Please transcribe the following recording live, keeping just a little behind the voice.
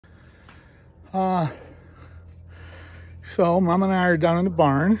So Mom and I are down in the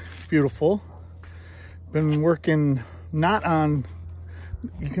barn. It's beautiful. Been working not on,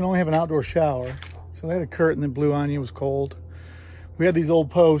 you can only have an outdoor shower. So they had a curtain that blew on you, it was cold. We had these old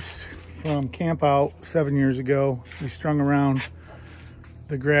posts from camp out 7 years ago. We strung around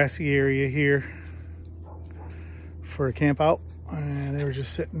the grassy area here for a camp out. And they were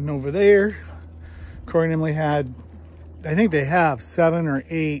just sitting over there. Corey and Emily had, I think they have 7 or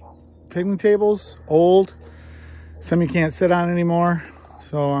 8 picnic tables, old. Some you can't sit on anymore.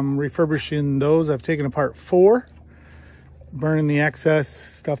 So I'm refurbishing those. I've taken apart 4, burning the excess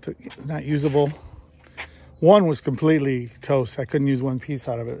stuff that's not usable. 1 was completely toast. I couldn't use one piece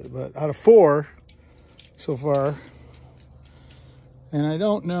out of it, but out of 4 so far. And I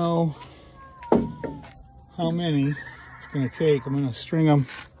don't know how many it's gonna take. I'm gonna string them,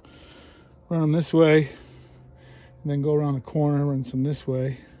 run them this way, and then go around the corner, run some this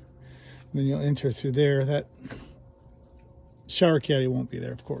way. And then you'll enter through there. That shower caddy won't be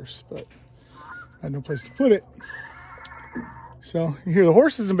there, of course, but I had no place to put it. So you hear the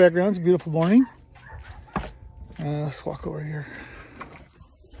horses in the background. It's a beautiful morning. Let's walk over here.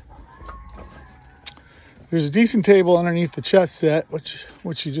 There's a decent table underneath the chess set,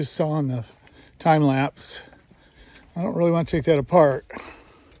 which you just saw in the time lapse. I don't really want to take that apart.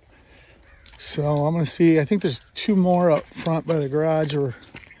 So I'm going to see, I think there's 2 more up front by the garage or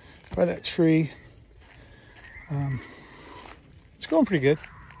by that tree. It's going pretty good.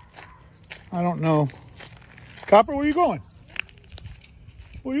 I don't know. Copper, where are you going?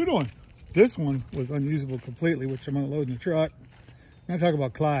 What are you doing? This one was unusable completely, which I'm going to load in the truck. Now talk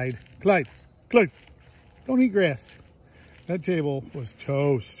about Clyde. Clyde, don't eat grass. That table was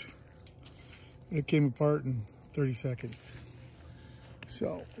toast. It came apart in 30 seconds.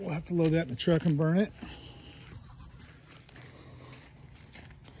 So we'll have to load that in the truck and burn it.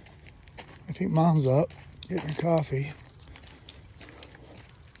 I think Mom's up getting her coffee.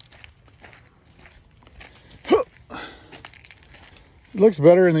 It looks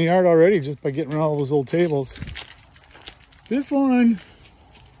better in the yard already just by getting rid of all those old tables. This one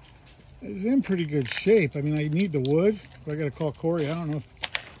is in pretty good shape. I mean, I need the wood, but I got to call Corey. I don't know if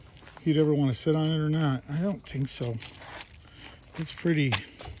he'd ever want to sit on it or not. I don't think so. It's pretty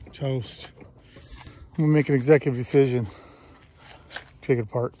toast. I'm gonna make an executive decision. Take it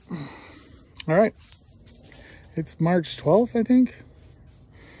apart. All right. It's March 12th, I think.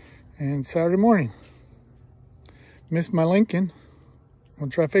 And Saturday morning. Missed my Lincoln. I'm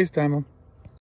gonna try FaceTime him.